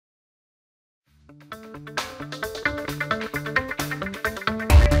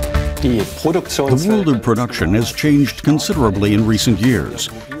The world of production has changed considerably in recent years.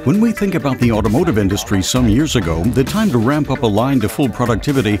 When we think about the automotive industry some years ago, the time to ramp up a line to full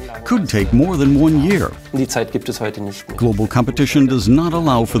productivity could take more than 1 year. Global competition does not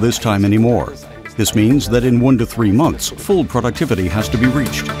allow for this time anymore. This means that in 1 to 3 months, full productivity has to be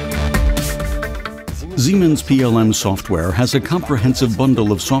reached. Siemens PLM software has a comprehensive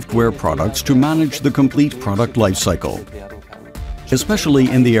bundle of software products to manage the complete product lifecycle. Especially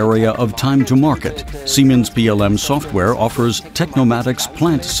in the area of time to market, Siemens PLM software offers Technomatic's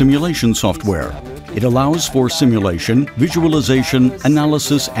Plant Simulation software. It allows for simulation, visualization,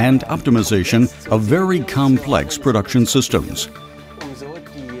 analysis, and optimization of very complex production systems.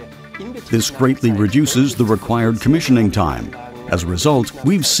 This greatly reduces the required commissioning time. As a result,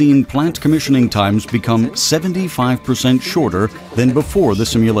 we've seen plant commissioning times become 75% shorter than before the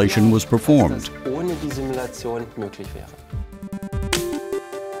simulation was performed.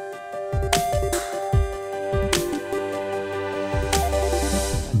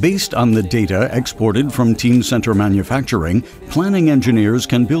 Based on the data exported from Team Center Manufacturing, planning engineers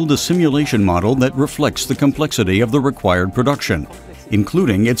can build a simulation model that reflects the complexity of the required production,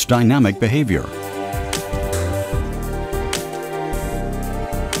 including its dynamic behavior.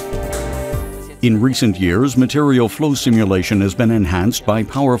 In recent years, material flow simulation has been enhanced by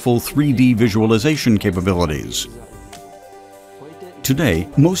powerful 3D visualization capabilities. Today,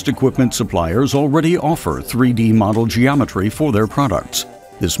 most equipment suppliers already offer 3D model geometry for their products.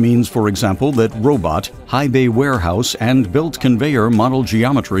 This means, for example, that robot, high bay warehouse, and belt conveyor model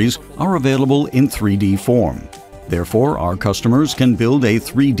geometries are available in 3D form. Therefore, our customers can build a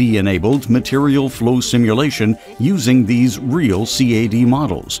 3D-enabled material flow simulation using these real CAD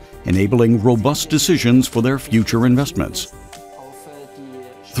models, enabling robust decisions for their future investments.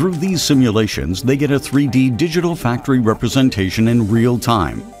 Through these simulations, they get a 3D digital factory representation in real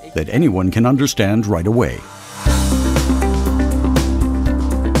time that anyone can understand right away.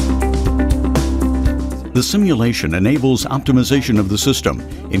 The simulation enables optimization of the system,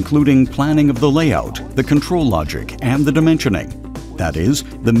 including planning of the layout, the control logic, and the dimensioning. That is,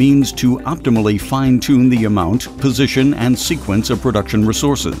 the means to optimally fine-tune the amount, position, and sequence of production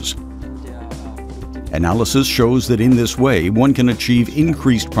resources. Analysis shows that in this way, one can achieve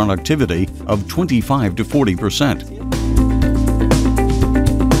increased productivity of 25 to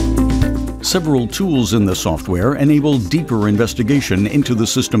 40%. Several tools in the software enable deeper investigation into the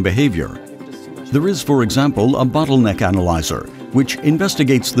system behavior. There is, for example, a bottleneck analyzer, which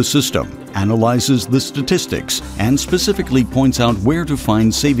investigates the system, analyzes the statistics, and specifically points out where to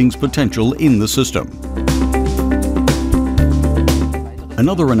find savings potential in the system.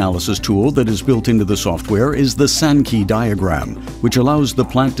 Another analysis tool that is built into the software is the Sankey diagram, which allows the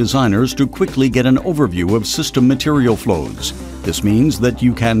plant designers to quickly get an overview of system material flows. This means that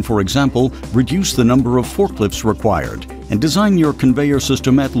you can, for example, reduce the number of forklifts required and design your conveyor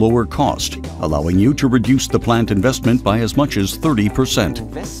system at lower cost, allowing you to reduce the plant investment by as much as 30%.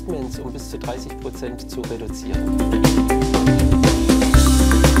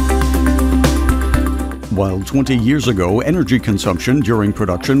 While 20 years ago energy consumption during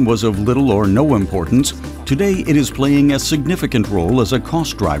production was of little or no importance, today it is playing a significant role as a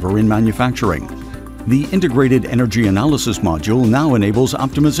cost driver in manufacturing. The Integrated Energy Analysis module now enables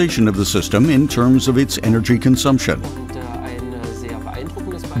optimization of the system in terms of its energy consumption.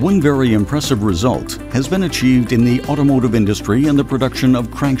 One very impressive result has been achieved in the automotive industry and the production of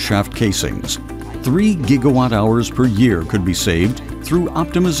crankshaft casings. 3 gigawatt-hours per year could be saved through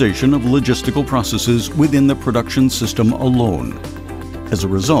optimization of logistical processes within the production system alone. As a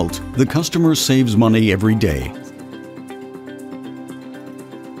result, the customer saves money every day,